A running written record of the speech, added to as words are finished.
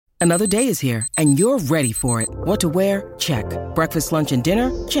Another day is here, and you're ready for it. What to wear? Check. Breakfast, lunch, and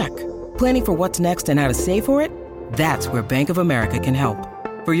dinner? Check. Planning for what's next and how to save for it? That's where Bank of America can help.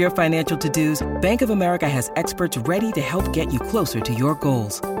 For your financial to-dos, Bank of America has experts ready to help get you closer to your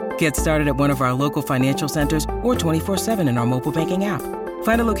goals. Get started at one of our local financial centers or 24/7 in our mobile banking app.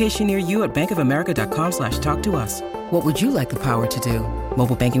 Find a location near you at bankofamerica.com/talktous. What would you like the power to do?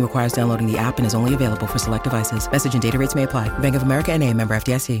 Mobile banking requires downloading the app and is only available for select devices. Message and data rates may apply. Bank of America N.A., member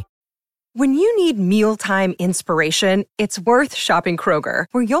FDIC. When you need mealtime inspiration, it's worth shopping Kroger,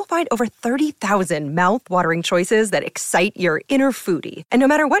 where you'll find over 30,000 mouth-watering choices that excite your inner foodie. And no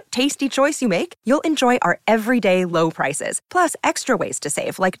matter what tasty choice you make, you'll enjoy our everyday low prices, plus extra ways to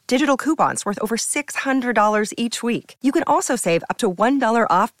save, like digital coupons worth over $600 each week. You can also save up to $1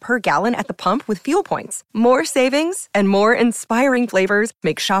 off per gallon at the pump with fuel points. More savings and more inspiring flavors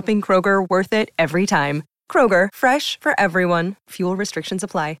make shopping Kroger worth it every time. Kroger, fresh for everyone. Fuel restrictions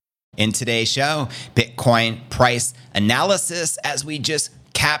apply. In today's show, Bitcoin price analysis as we just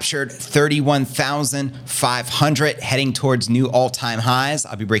captured 31,500, heading towards new all-time highs.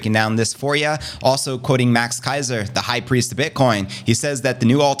 I'll be breaking down this for you. Also quoting Max Kaiser, the high priest of Bitcoin. He says that the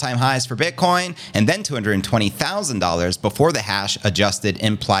new all-time highs for Bitcoin and then $220,000 before the hash adjusted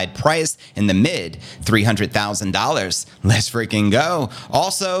implied price in the mid $300,000. Let's freaking go.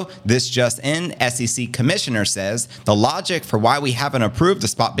 Also, this just in, SEC commissioner says the logic for why we haven't approved the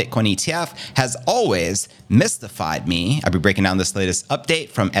spot Bitcoin ETF has always mystified me. I'll be breaking down this latest update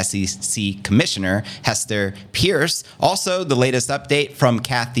from SEC Commissioner Hester Pierce. Also, the latest update from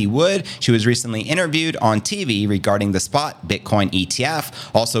Cathie Wood. She was recently interviewed on TV regarding the spot Bitcoin ETF.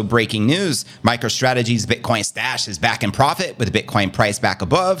 Also, breaking news, MicroStrategy's Bitcoin stash is back in profit with the Bitcoin price back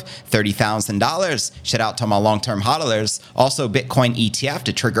above $30,000. Shout out to my long-term hodlers. Also, Bitcoin ETF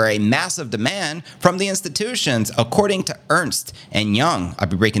to trigger a massive demand from the institutions, according to Ernst & Young. I'll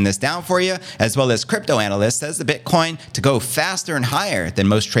be breaking this down for you, as well as crypto analyst says the Bitcoin to go faster and higher than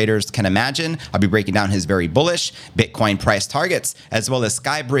most traders can imagine. I'll be breaking down his very bullish Bitcoin price targets, as well as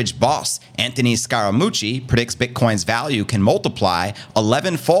Skybridge boss Anthony Scaramucci predicts Bitcoin's value can multiply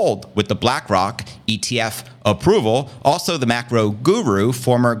 11-fold with the BlackRock ETF approval. Also, the macro guru,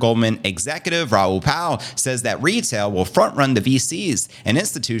 former Goldman executive Raoul says that retail will front-run the VCs and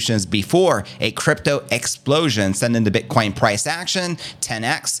institutions before a crypto explosion, sending the Bitcoin price action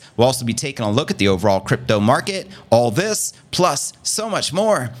 10x. We'll also be taking a look at the overall crypto market. All this, plus so much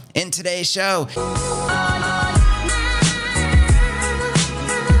more in today's show.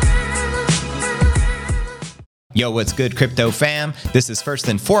 Yo, what's good, crypto fam? This is first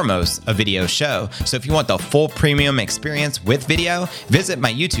and foremost a video show. So if you want the full premium experience with video, visit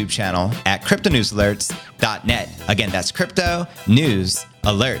my YouTube channel at cryptonewsalerts.net. Again, that's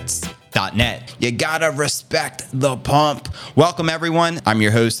cryptonewsalerts.net. You gotta respect the pump. Welcome, everyone. I'm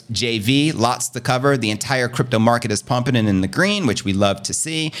your host, JV. Lots to cover. The entire crypto market is pumping and in the green, which we love to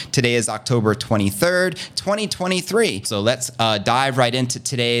see. Today is October 23rd, 2023. So let's dive right into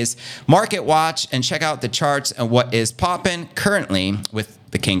today's market watch and check out the charts and what is popping currently with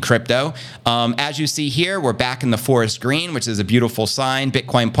the King Crypto. As you see here, we're back in the forest green, which is a beautiful sign.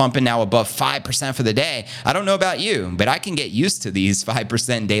 Bitcoin pumping now above 5% for the day. I don't know about you, but I can get used to these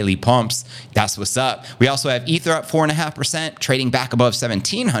 5% daily pumps. That's what's up. We also have Ether up 4.5%, trading back above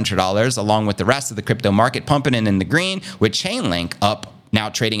 $1,700, along with the rest of the crypto market pumping in the green, with Chainlink up now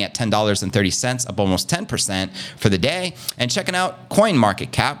trading at $10.30, up almost 10% for the day. And checking out coin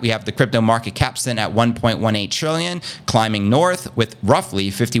market cap, we have the crypto market cap sitting at 1.18 trillion, climbing north with roughly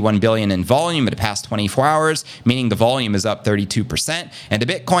 51 billion in volume in the past 24 hours, meaning the volume is up 32%. And the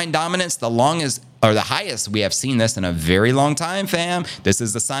Bitcoin dominance, the highest we have seen this in a very long time, fam. This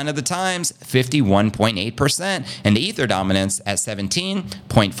is the sign of the times, 51.8%. And the Ether dominance at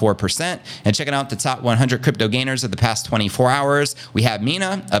 17.4%. And checking out the top 100 crypto gainers of the past 24 hours, we have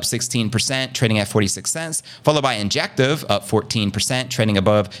Mina up 16%, trading at 46 cents, followed by Injective up 14%, trading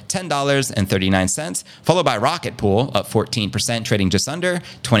above $10.39, followed by Rocket Pool up 14%, trading just under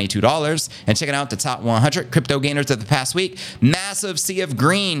 $22. And checking out the top 100 crypto gainers of the past week, massive sea of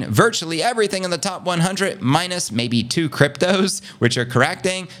green, virtually everything in the top 100 minus maybe 2 cryptos, which are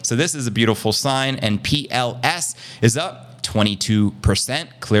correcting. So this is a beautiful sign. And PLS is up 22%,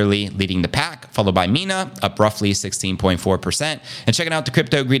 clearly leading the pack, followed by Mina, up roughly 16.4%. And checking out the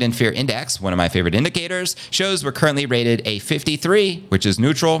Crypto Greed and Fear Index, one of my favorite indicators, shows we're currently rated a 53, which is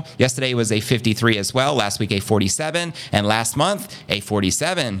neutral. Yesterday was a 53 as well, last week a 47, and last month a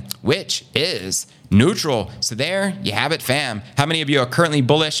 47, which is neutral. So there you have it, fam. How many of you are currently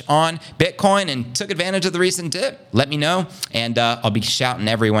bullish on Bitcoin and took advantage of the recent dip? Let me know, and I'll be shouting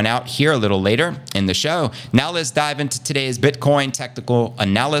everyone out here a little later in the show. Now let's dive into today's Bitcoin technical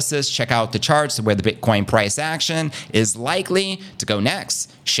analysis. Check out the charts of where the Bitcoin price action is likely to go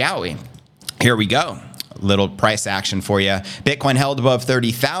next, shall we? Here we go. Little price action for you. Bitcoin held above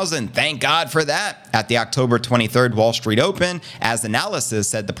 30,000. Thank God for that. At the October 23rd Wall Street Open, as analysis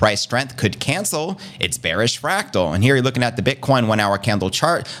said the price strength could cancel its bearish fractal. And here you're looking at the Bitcoin 1-hour candle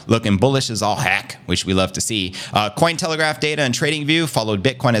chart, looking bullish as all heck, which we love to see. Cointelegraph data and TradingView followed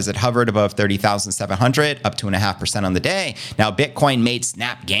Bitcoin as it hovered above 30,700, up 2.5% on the day. Now, Bitcoin made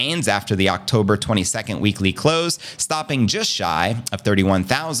snap gains after the October 22nd weekly close, stopping just shy of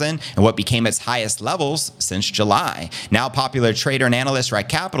 31,000 and what became its highest levels since July. Now, popular trader and analyst Rat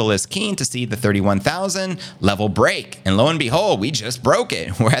Capital is keen to see the 31,000 level break. And lo and behold, we just broke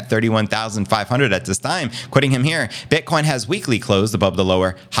it. We're at 31,500 at this time. Quoting him here, Bitcoin has weekly closed above the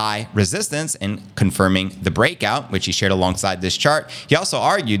lower high resistance and confirming the breakout, which he shared alongside this chart. He also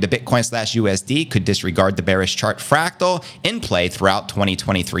argued that Bitcoin/USD could disregard the bearish chart fractal in play throughout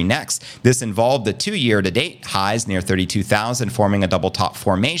 2023 next. This involved the 2 year-to-date highs near 32,000, forming a double top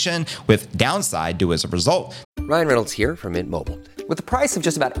formation with downside due as a result. Ryan Reynolds here from Mint Mobile. With the price of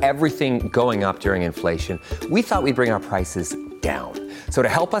just about everything going up during inflation, we thought we'd bring our prices down. So to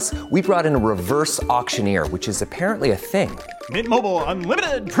help us, we brought in a reverse auctioneer, which is apparently a thing. Mint Mobile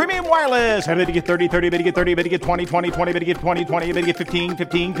Unlimited Premium Wireless. How to get 30, 30, bit to get 30, bit to get 20, 20, 20, bit to get 20, 20, bit to get 15,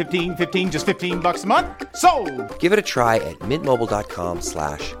 15, 15, 15, just $15 a month? Sold! Give it a try at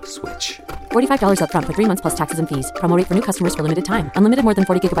mintmobile.com/switch. $45 up front for 3 months plus taxes and fees. Promo rate for new customers for limited time. Unlimited more than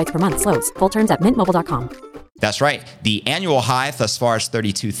 40 gigabytes per month. Slows full terms at mintmobile.com. That's right. The annual high thus far is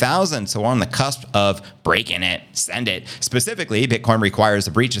 32,000. So we're on the cusp of breaking it. Send it. Specifically, Bitcoin requires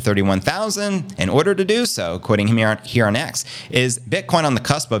a breach of 31,000 in order to do so. Quoting him here on X, is Bitcoin on the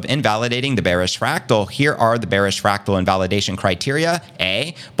cusp of invalidating the bearish fractal? Here are the bearish fractal invalidation criteria.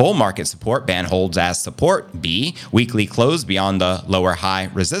 A, bull market support band holds as support. B, weekly close beyond the lower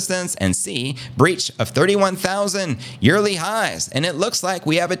high resistance. And C, breach of 31,000 yearly highs. And it looks like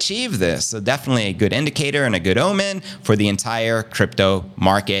we have achieved this. So definitely a good indicator and a good omen for the entire crypto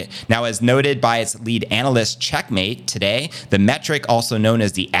market. Now, as noted by its lead analyst Checkmate today, the metric, also known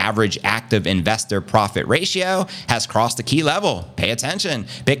as the average active investor profit ratio, has crossed a key level. Pay attention.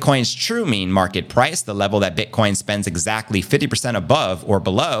 Bitcoin's true mean market price, the level that Bitcoin spends exactly 50% above or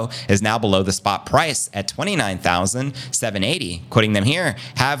below, is now below the spot price at 29,780. Quoting them here,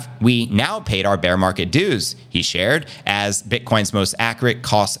 have we now paid our bear market dues? He shared as Bitcoin's most accurate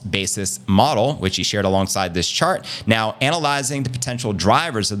cost basis model, which he shared alongside this chart. Now, analyzing the potential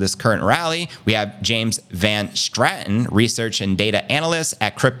drivers of this current rally, we have James Van Straten, research and data analyst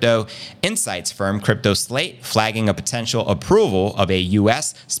at crypto insights firm Crypto Slate, flagging a potential approval of a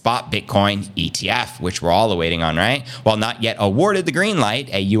U.S. spot Bitcoin ETF, which we're all awaiting on, right? While not yet awarded the green light,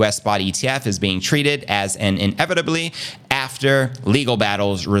 a U.S. spot ETF is being treated as an inevitably after legal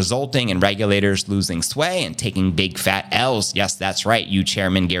battles resulting in regulators losing sway and taking big fat L's. Yes, that's right, you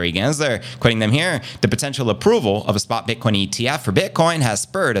Chairman Gary Gensler. Quoting them here, the potential approval of a spot Bitcoin ETF for Bitcoin has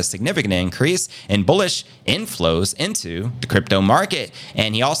spurred a significant increase in bullish inflows into the crypto market.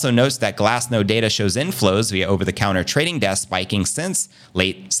 And he also notes that Glassnode data shows inflows via over-the-counter trading desks spiking since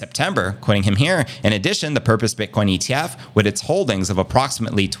late September. Quoting him here, in addition, the Purpose Bitcoin ETF, with its holdings of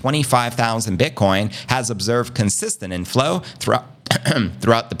approximately 25,000 Bitcoin, has observed consistent inflow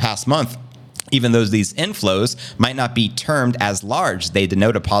throughout the past month. Even though these inflows might not be termed as large, they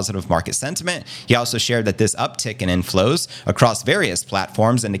denote a positive market sentiment. He also shared that this uptick in inflows across various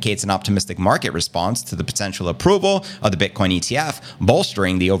platforms indicates an optimistic market response to the potential approval of the Bitcoin ETF,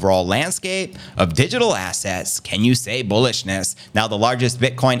 bolstering the overall landscape of digital assets. Can you say bullishness? Now, the largest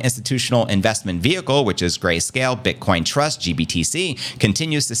Bitcoin institutional investment vehicle, which is Grayscale Bitcoin Trust, GBTC,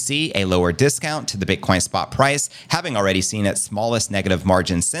 continues to see a lower discount to the Bitcoin spot price, having already seen its smallest negative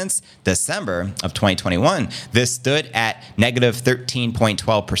margin since December of 2021. This stood at negative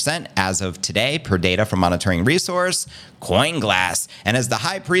 13.12% as of today per data from monitoring resource CoinGlass. And as the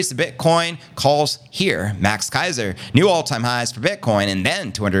high priest of Bitcoin calls here, Max Kaiser, new all-time highs for Bitcoin and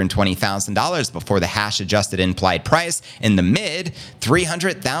then $220,000 before the hash adjusted implied price in the mid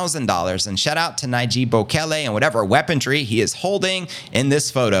 $300,000. And shout out to Nayib Bukele and whatever weaponry he is holding in this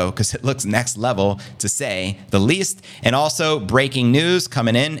photo, because it looks next level to say the least. And also breaking news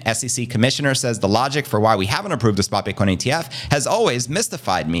coming in, SEC Commissioner says the logic for why we haven't approved the spot Bitcoin ETF has always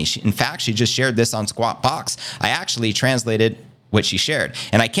mystified me. In fact, she just shared this on Squawk Box. I actually translated what she shared.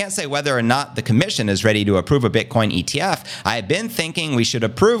 And I can't say whether or not the commission is ready to approve a Bitcoin ETF. I've been thinking we should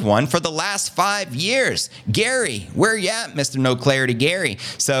approve one for the last 5 years. Gary, where you at, Mr. No Clarity Gary?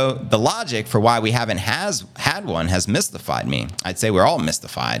 So the logic for why we haven't had one has mystified me. I'd say we're all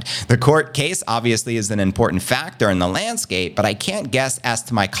mystified. The court case obviously is an important factor in the landscape, but I can't guess as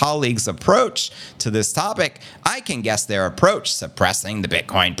to my colleagues' approach to this topic. I can guess their approach, suppressing the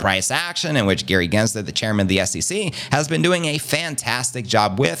Bitcoin price action, in which Gary Gensler, the chairman of the SEC, has been doing a fantastic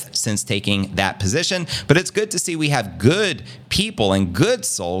job with since taking that position. But it's good to see we have good people and good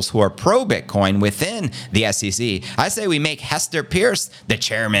souls who are pro-Bitcoin within the SEC. I say we make Hester Pierce the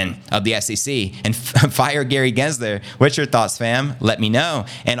chairman of the SEC and fire Gary Gensler. What's your thoughts, fam? Let me know.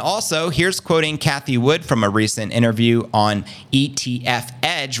 And also, here's quoting Cathie Wood from a recent interview on ETF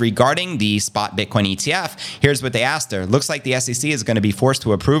Edge regarding the spot Bitcoin ETF. Here's what they asked her. Looks like the SEC is going to be forced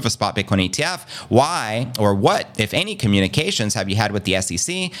to approve a spot Bitcoin ETF. Why or what, if any, communications have you had with the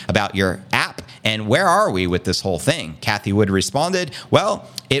SEC about your app? And where are we with this whole thing? Cathie Wood responded, well,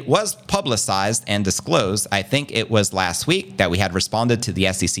 it was publicized and disclosed. I think it was last week that we had responded to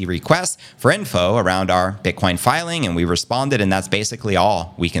the SEC request for info around our Bitcoin filing, and we responded, and that's basically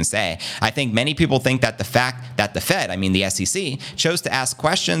all we can say. I think many people think that the fact that the Fed, the SEC, chose to ask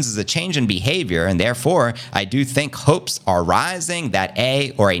questions is a change in behavior, and therefore, I do think hopes are rising that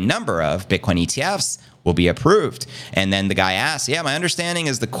a or a number of Bitcoin ETFs will be approved. And then the guy asked, my understanding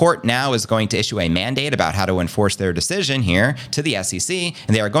is the court now is going to issue a mandate about how to enforce their decision here to the SEC,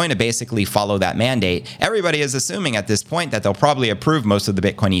 and they are going to basically follow that mandate. Everybody is assuming at this point that they'll probably approve most of the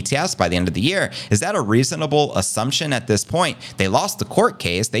Bitcoin ETFs by the end of the year. Is that a reasonable assumption at this point? They lost the court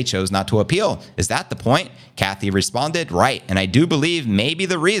case. They chose not to appeal. Is that the point? Cathie responded, right. And I do believe maybe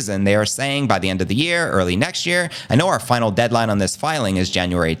the reason they are saying by the end of the year, early next year. I know our final deadline on this filing is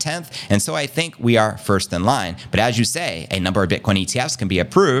January 10th. And so I think we are first in line. But as you say, a number of Bitcoin ETFs can be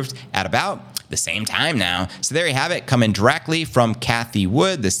approved at about the same time now. So there you have it, coming directly from Cathie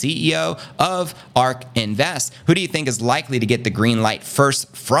Wood, the CEO of ARK Invest. Who do you think is likely to get the green light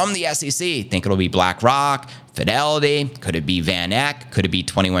first from the SEC? Think it'll be BlackRock, Fidelity? Could it be Van Eck? Could it be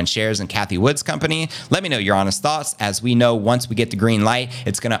 21 Shares in Cathie Wood's company? Let me know your honest thoughts. As we know, once we get the green light,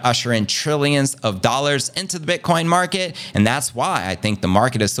 it's going to usher in trillions of dollars into the Bitcoin market. And that's why I think the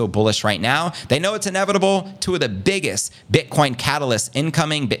market is so bullish right now. They know it's inevitable. Two of the biggest Bitcoin catalysts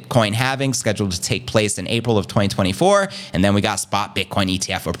incoming, Bitcoin halving, scheduled to take place in April of 2024. And then we got spot Bitcoin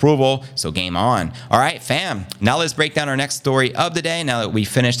ETF approval. So game on. All right, fam. Now let's break down our next story of the day now that we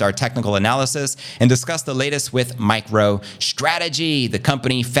finished our technical analysis and discuss the latest with MicroStrategy, the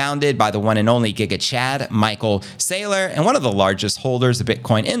company founded by the one and only Giga Chad, Michael Saylor, and one of the largest holders of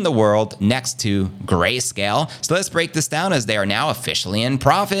Bitcoin in the world next to Grayscale. So let's break this down, as they are now officially in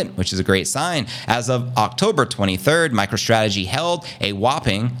profit, which is a great sign. As of October 23rd, MicroStrategy held a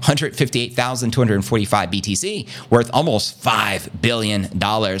whopping 158,245 BTC, worth almost $5 billion,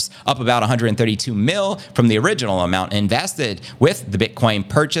 up about 132 mil from the original amount invested, with the Bitcoin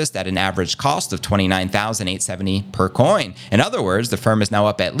purchased at an average cost of $29,870 per coin. In other words, the firm is now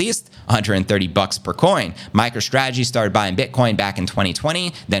up at least $130 per coin. MicroStrategy started buying Bitcoin back in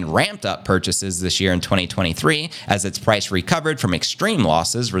 2020, then ramped up purchases this year in 2023 as its price recovered from extreme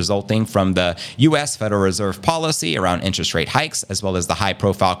losses resulting from the U.S. Federal Reserve policy around interest rate hikes, as well as the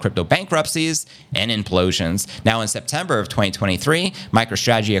high-profile crypto bankruptcies and implosions. Now, in September of 2023,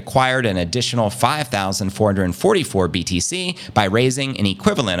 MicroStrategy acquired an additional 5,444 BTC by raising an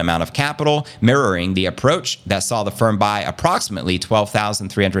equivalent amount of capital, mirroring the approach that saw the firm buy approximately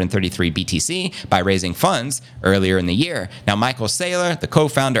 12,333 BTC by raising funds earlier in the year. Now, Michael Saylor, the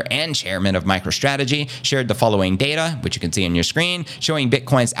co-founder and chairman of MicroStrategy, shared the following data, which you can see on your screen, showing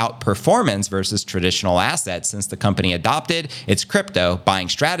Bitcoin's outperformance versus traditional assets since the company adopted its crypto buying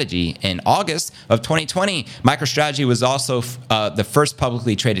strategy in August of 2020. MicroStrategy was also the first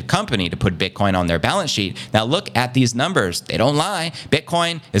publicly traded company to put Bitcoin on their balance sheet. Now, look at these numbers. They don't lie.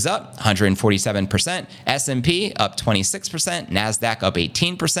 Bitcoin is up 147%. S&P up 26%, NASDAQ up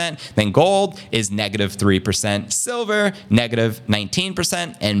 18%, then gold is negative 3%, silver negative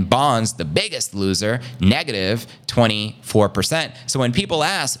 19%, and bonds, the biggest loser, negative 24%. So when people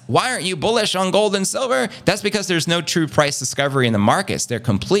ask, why aren't you bullish on gold and silver? That's because there's no true price discovery in the markets. They're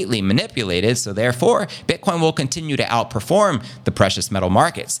completely manipulated, so therefore, Bitcoin will continue to outperform the precious metal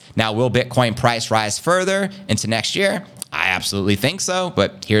markets. Now, will Bitcoin price rise further into next year? I absolutely think so,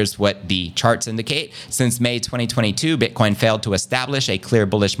 but here's what the charts indicate. Since May 2022, Bitcoin failed to establish a clear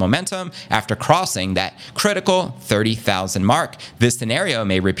bullish momentum after crossing that critical 30,000 mark. This scenario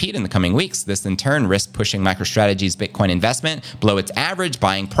may repeat in the coming weeks. This in turn risks pushing MicroStrategy MicroStrategy's Bitcoin investment below its average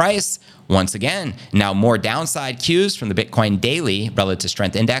buying price once again. Now more downside cues from the Bitcoin Daily Relative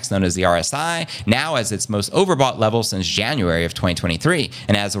Strength Index, known as the RSI, now as its most overbought level since January of 2023.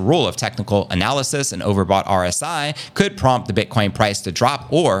 And as a rule of technical analysis, an overbought RSI could prompt the Bitcoin price to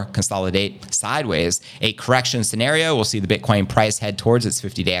drop or consolidate sideways. A correction scenario will see the Bitcoin price head towards its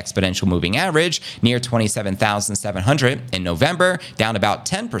 50-day exponential moving average near 27,700 in November, down about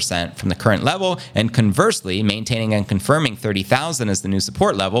 10% from the current level, and conversely, maintaining and confirming 30,000 as the new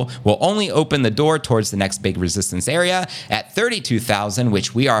support level will only open the door towards the next big resistance area at 32,000,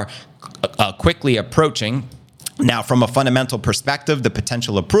 which we are quickly approaching. Now, from a fundamental perspective, the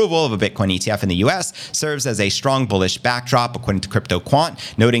potential approval of a Bitcoin ETF in the US serves as a strong bullish backdrop, according to Crypto Quant,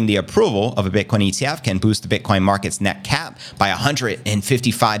 noting the approval of a Bitcoin ETF can boost the Bitcoin market's net cap by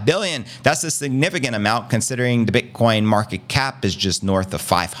 $155 billion. That's a significant amount considering the Bitcoin market cap is just north of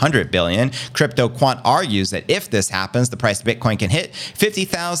 $500 billion. Crypto Quant argues that if this happens, the price of Bitcoin can hit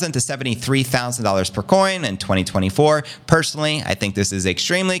 $50,000 to $73,000 per coin in 2024. Personally, I think this is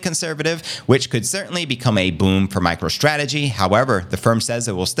extremely conservative, which could certainly become a boom for MicroStrategy. However, the firm says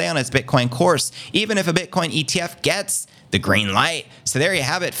it will stay on its Bitcoin course, even if a Bitcoin ETF gets the green light. So there you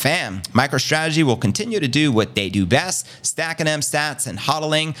have it, fam. MicroStrategy will continue to do what they do best, stacking them stats and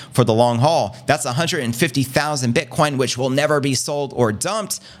hodling for the long haul. That's 150,000 Bitcoin, which will never be sold or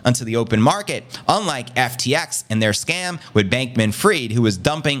dumped until the open market. Unlike FTX and their scam with Bankman-Fried, who was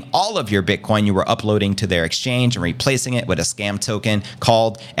dumping all of your Bitcoin you were uploading to their exchange and replacing it with a scam token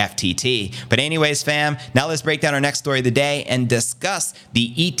called FTT. But anyways, fam, now let's break down our next story of the day and discuss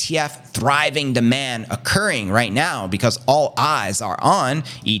the ETF thriving demand occurring right now, because all eyes are on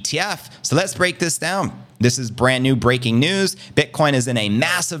ETF. So let's break this down. This is brand new breaking news. Bitcoin is in a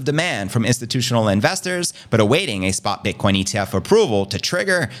massive demand from institutional investors, but awaiting a spot Bitcoin ETF approval to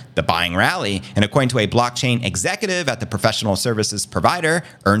trigger the buying rally. And according to a blockchain executive at the professional services provider,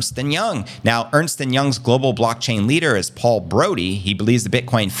 Ernst & Young. Now, Ernst & Young's global blockchain leader is Paul Brody. He believes the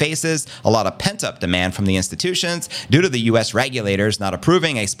Bitcoin faces a lot of pent-up demand from the institutions due to the U.S. regulators not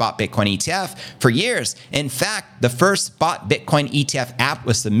approving a spot Bitcoin ETF for years. In fact, the first spot Bitcoin ETF app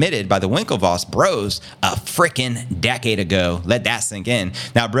was submitted by the Winklevoss Bros a frickin' decade ago. Let that sink in.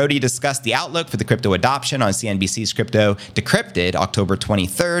 Now, Brody discussed the outlook for the crypto adoption on CNBC's Crypto Decrypted October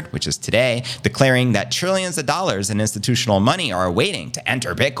 23rd, which is today, declaring that trillions of dollars in institutional money are waiting to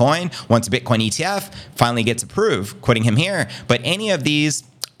enter Bitcoin once a Bitcoin ETF finally gets approved, quoting him here. But any of these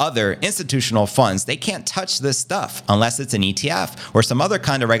other institutional funds, they can't touch this stuff unless it's an ETF or some other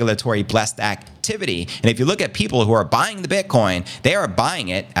kind of regulatory blessed activity. And if you look at people who are buying the Bitcoin, they are buying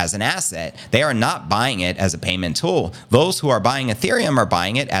it as an asset. They are not buying it as a payment tool. Those who are buying Ethereum are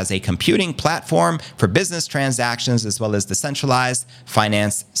buying it as a computing platform for business transactions as well as decentralized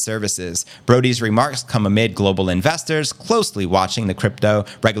finance services. Brody's remarks come amid global investors closely watching the crypto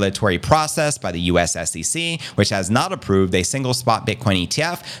regulatory process by the US SEC, which has not approved a single spot Bitcoin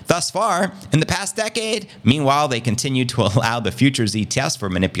ETF thus far in the past decade. Meanwhile, they continue to allow the futures ETFs for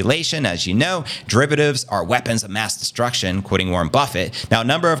manipulation. As you know, derivatives are weapons of mass destruction, quoting Warren Buffett. Now, a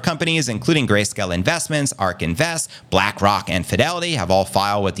number of companies, including Grayscale Investments, ARK Invest, BlackRock, and Fidelity, have all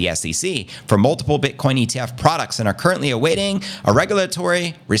filed with the SEC for multiple Bitcoin ETF products and are currently awaiting a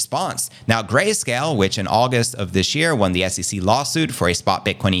regulatory response. Now, Grayscale, which in August of this year won the SEC lawsuit for a spot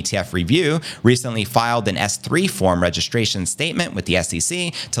Bitcoin ETF review, recently filed an S3 form registration statement with the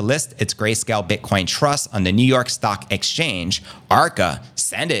SEC to list its Grayscale Bitcoin Trust on the New York Stock Exchange. ARCA,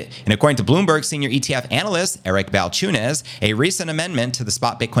 send it. And according to Bloomberg senior ETF analyst Eric Balchunas, a recent amendment to the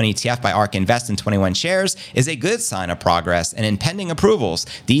spot Bitcoin ETF by ARK Invest in 21 shares is a good sign of progress and impending approvals.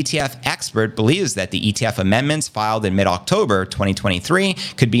 The ETF expert believes that the ETF amendments filed in mid-October 2023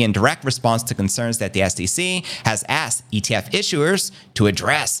 could be in direct response to concerns that the SEC has asked ETF issuers to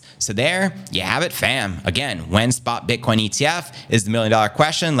address. So there you have it, fam. Again, when spot Bitcoin ETF is the million-dollar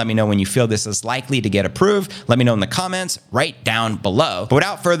question. Let me know when you feel this is likely to get approved. Let me know in the comments right down below. But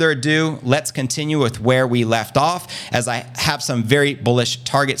without further ado, let's continue with where we left off, as I have some very bullish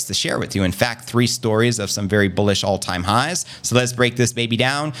targets to share with you. In fact, 3 stories of some very bullish all-time highs. So let's break this baby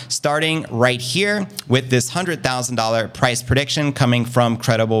down, starting right here with this $100,000 price prediction coming from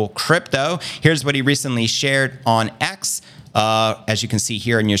Credible Crypto. Here's what he recently shared on X. As you can see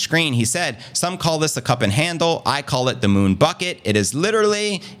here on your screen, he said, some call this a cup and handle. I call it the moon bucket. It is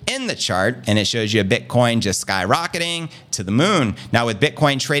literally in the chart, and it shows you a Bitcoin just skyrocketing to the moon. Now, with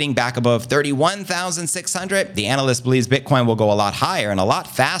Bitcoin trading back above 31,600, the analyst believes Bitcoin will go a lot higher and a lot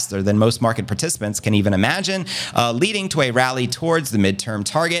faster than most market participants can even imagine, leading to a rally towards the midterm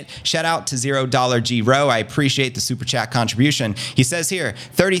target. Shout out to $0 G Row. I appreciate the super chat contribution. He says here,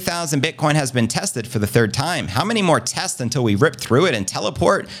 30,000 Bitcoin has been tested for the third time. How many more tests until we rip through it and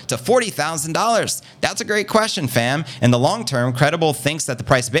teleport to $40,000? That's a great question, fam. In the long term, Credible thinks that the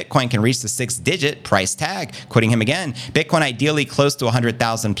price of Bitcoin can reach the 6-digit price tag. Quoting him again, Bitcoin ideally close to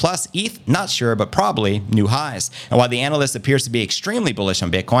 100,000 plus. ETH, not sure, but probably new highs. And while the analyst appears to be extremely bullish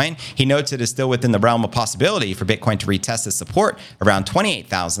on Bitcoin, he notes it is still within the realm of possibility for Bitcoin to retest its support around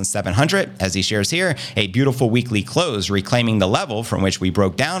 28,700. As he shares here, a beautiful weekly close reclaiming the level from which we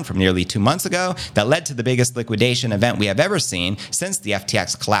broke down from nearly 2 months ago that led to the biggest liquidation event we have ever seen since the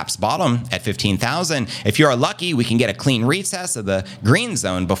FTX collapse bottom at 15,000. If you're lucky, we can get a clean retest of the green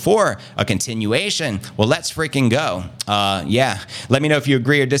zone before a continuation. Well, let's freaking go. Let me know if you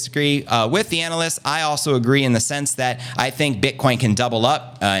agree or disagree with the analyst. I also agree in the sense that I think Bitcoin can double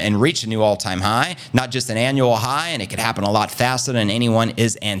up and reach a new all-time high, not just an annual high, and it could happen a lot faster than anyone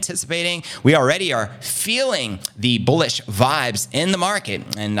is anticipating. We already are feeling the bullish vibes in the market,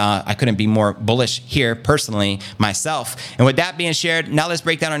 and I couldn't be more bullish here personally myself. And with that being shared, now let's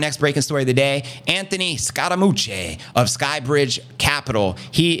break down our next breaking story of the day. Anthony Scaramucci of Skybridge Capital.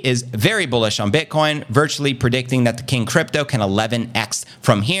 He is very bullish on Bitcoin, virtually predicting that the King Crypto can 11x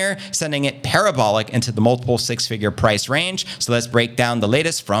from here, sending it parabolic into the multiple six-figure price range. So let's break down the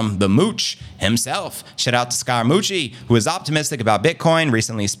latest from the Mooch himself. Shout out to Scaramucci, who is optimistic about Bitcoin,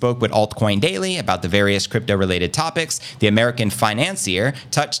 recently spoke with Altcoin Daily about the various crypto-related topics. The American financier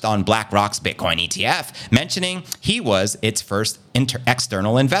touched on BlackRock's Bitcoin ETF, mentioning he was its first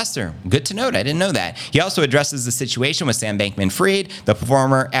external investor. Good to note. I didn't know that. He also addresses the situation with Sam Bankman-Fried, the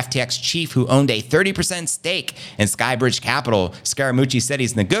former FTX chief who owned a 30% stake in Skybridge Capital. Scaramucci said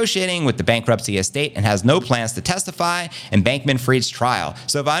he's negotiating with the bankruptcy estate and has no plans to testify in Bankman-Fried's trial.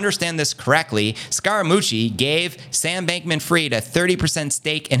 So if I understand this correctly, Scaramucci gave Sam Bankman-Fried a 30%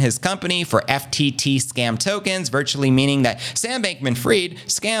 stake in his company for FTT scam tokens, virtually meaning that Sam Bankman-Fried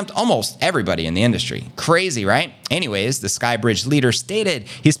scammed almost everybody in the industry. Crazy, right? Anyways, the Skybridge leader stated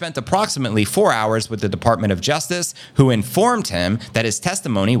he spent approximately 4 hours with the Department of Justice, who informed him that his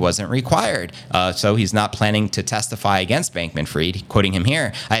testimony wasn't required. So he's not planning to testify against Bankman-Fried. Quoting him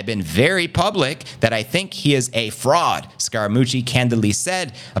here, I have been very public that I think he is a fraud, Scaramucci candidly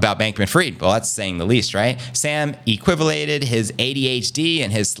said about Bankman-Fried. Well, that's saying the least, right? Sam equivalated his ADHD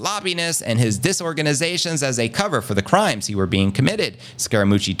and his sloppiness and his disorganizations as a cover for the crimes he were being committed.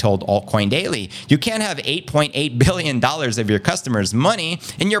 Scaramucci told Altcoin Daily, you can't have $8.8 billion of your customers' money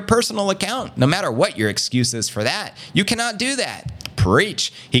in your personal account, no matter what your excuse is for that. You cannot do that.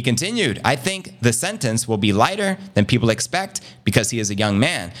 Preach. He continued, I think the sentence will be lighter than people expect because he is a young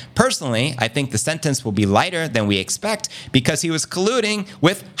man. Personally, I think the sentence will be lighter than we expect because he was colluding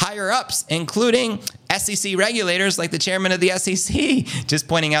with higher ups, including SEC regulators like the chairman of the SEC. Just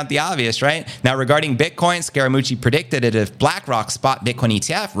pointing out the obvious, right? Now, regarding Bitcoin, Scaramucci predicted that if BlackRock's spot Bitcoin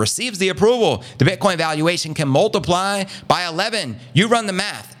ETF receives the approval, the Bitcoin valuation can multiply by 11. You run the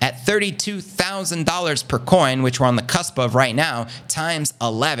math at $32,000 per coin, which we're on the cusp of right now, times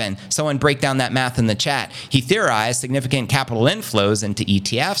 11. Someone break down that math in the chat. He theorized significant capital inflows into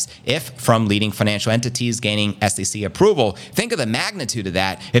ETFs if from leading financial entities gaining SEC approval. Think of the magnitude of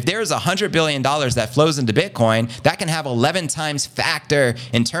that. If there's $100 billion that flows into Bitcoin, that can have 11 times factor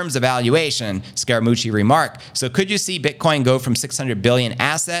in terms of valuation, Scaramucci remarked. So could you see Bitcoin go from 600 billion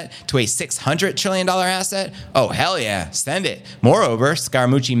asset to a $600 trillion asset? Oh, hell yeah, send it. Moreover,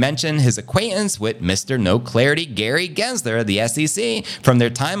 Scaramucci mentioned his acquaintance with Mr. No Clarity Gary Gensler of the SEC from their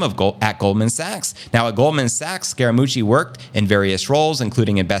time at Goldman Sachs. Now at Goldman Sachs, Scaramucci worked in various roles,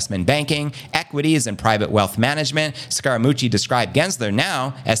 including investment banking, equities, and private wealth management. Scaramucci described Gensler,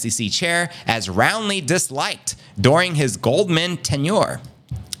 now SEC chair, as roundly disliked during his Goldman tenure.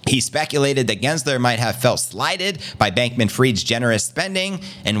 He speculated that Gensler might have felt slighted by Bankman-Fried's generous spending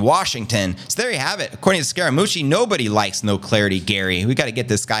in Washington. So there you have it. According to Scaramucci, nobody likes No Clarity Gary. We got to get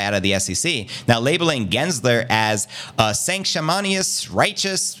this guy out of the SEC. Now, labeling Gensler as sanctimonious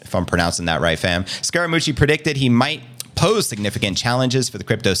righteous, if I'm pronouncing that right, fam, Scaramucci predicted he might posed significant challenges for the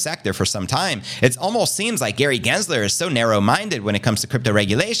crypto sector for some time. It almost seems like Gary Gensler is so narrow-minded when it comes to crypto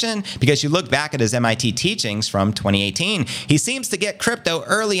regulation because you look back at his MIT teachings from 2018. He seems to get crypto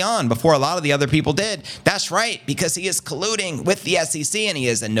early on before a lot of the other people did. That's right, because he is colluding with the SEC and he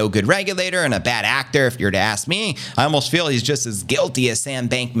is a no-good regulator and a bad actor, if you're to ask me. I almost feel he's just as guilty as Sam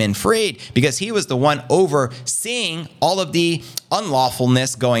Bankman-Fried because he was the one overseeing all of the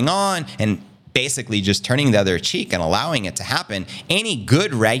unlawfulness going on and basically just turning the other cheek and allowing it to happen. Any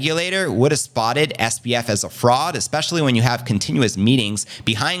good regulator would have spotted SBF as a fraud, especially when you have continuous meetings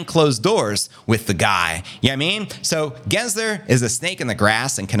behind closed doors with the guy. You know what I mean? So Gensler is a snake in the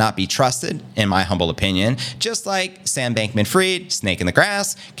grass and cannot be trusted, in my humble opinion, just like Sam Bankman-Fried, snake in the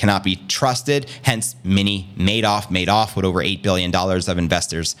grass, cannot be trusted, hence Mini Madoff with over $8 billion of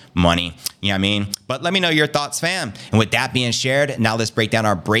investors' money. You know what I mean? But let me know your thoughts, fam. And with that being shared, now let's break down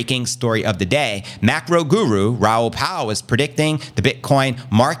our breaking story of the day. Macro guru Raoul is predicting the Bitcoin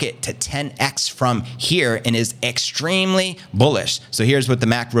market to 10x from here and is extremely bullish. So here's what the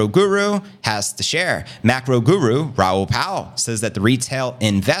macro guru has to share. Macro guru Raoul says that the retail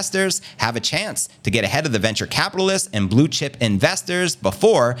investors have a chance to get ahead of the venture capitalists and blue chip investors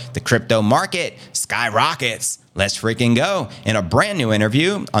before the crypto market skyrockets. Let's freaking go. In a brand new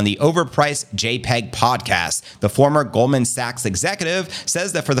interview on the Overpriced JPEG podcast, the former Goldman Sachs executive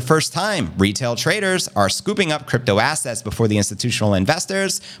says that for the first time, retail traders are scooping up crypto assets before the institutional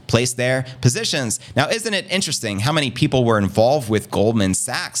investors place their positions. Now, isn't it interesting how many people were involved with Goldman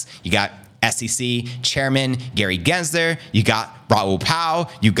Sachs? You got SEC Chairman Gary Gensler, you got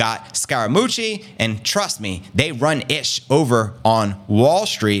Raoul, you got Scaramucci, and trust me, they run ish over on Wall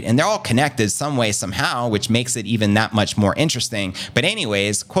Street, and they're all connected some way, somehow, which makes it even that much more interesting. But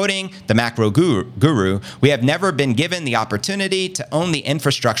anyways, quoting the macro guru, we have never been given the opportunity to own the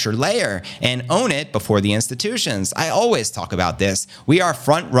infrastructure layer and own it before the institutions. I always talk about this. We are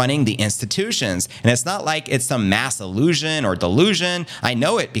front-running the institutions, and it's not like it's some mass illusion or delusion. I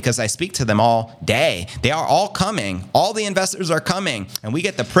know it because I speak to them all day. They are all coming. All the investors are coming, and we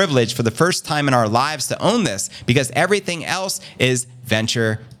get the privilege for the first time in our lives to own this because everything else is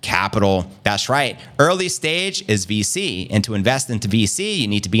venture capital. That's right. Early stage is VC, and to invest into VC, you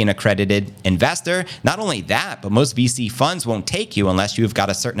need to be an accredited investor. Not only that, but most VC funds won't take you unless you've got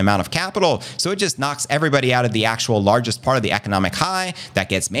a certain amount of capital. So it just knocks everybody out of the actual largest part of the economic high that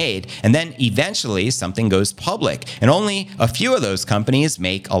gets made. And then eventually something goes public, and only a few of those companies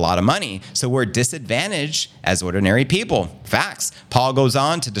make a lot of money. So we're disadvantaged as ordinary people. Facts. Paul goes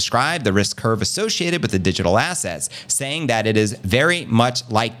on to describe the risk curve associated with the digital assets, saying that it is very much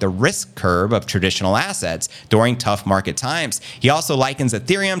like the risk curve of traditional assets during tough market times. He also likens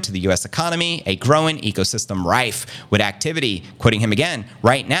Ethereum to the US economy, a growing ecosystem rife with activity. Quoting him again,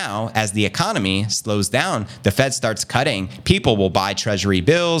 right now, as the economy slows down, the Fed starts cutting. People will buy treasury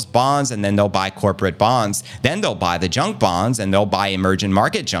bills, bonds, and then they'll buy corporate bonds. Then they'll buy the junk bonds, and they'll buy emerging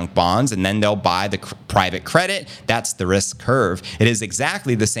market junk bonds, and then they'll buy the private credit. That's the risk curve. It is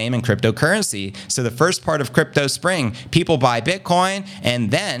exactly the same in cryptocurrency. So the first part of crypto spring, people buy Bitcoin, and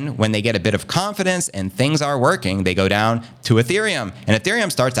then when they get a bit of confidence and things are working, they go down to Ethereum, and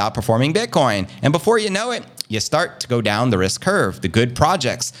Ethereum starts outperforming Bitcoin. And before you know it, you start to go down the risk curve. The good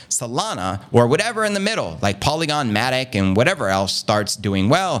projects, Solana, or whatever in the middle, like Polygon, Matic, and whatever else starts doing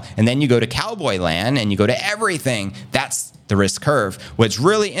well. And then you go to cowboy land and you go to everything. That's the risk curve. What's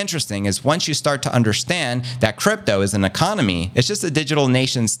really interesting is once you start to understand that crypto is an economy, it's just a digital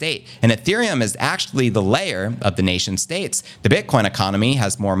nation state. And Ethereum is actually the layer of the nation states. The Bitcoin economy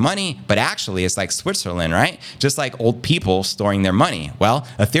has more money, but actually it's like Switzerland, right? Just like old people storing their money. Well,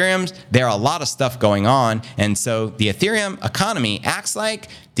 Ethereum, there are a lot of stuff going on. And so the Ethereum economy acts like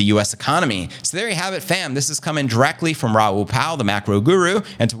the US economy. So there you have it, fam. This is coming directly from Raoul, the macro guru.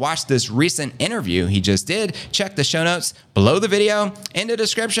 And to watch this recent interview he just did, check the show notes below the video in the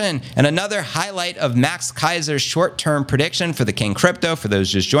description. And another highlight of Max Kaiser's short-term prediction for the King Crypto, for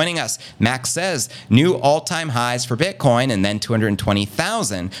those just joining us. Max says new all-time highs for Bitcoin and then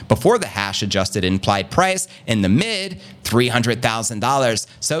 220,000 before the hash adjusted implied price in the mid $300,000.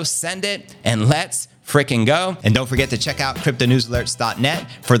 So send it and let's frickin' go. And don't forget to check out cryptonewsalerts.net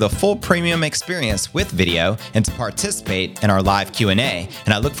for the full premium experience with video and to participate in our live Q&A.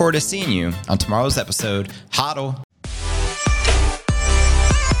 And I look forward to seeing you on tomorrow's episode. Hodl.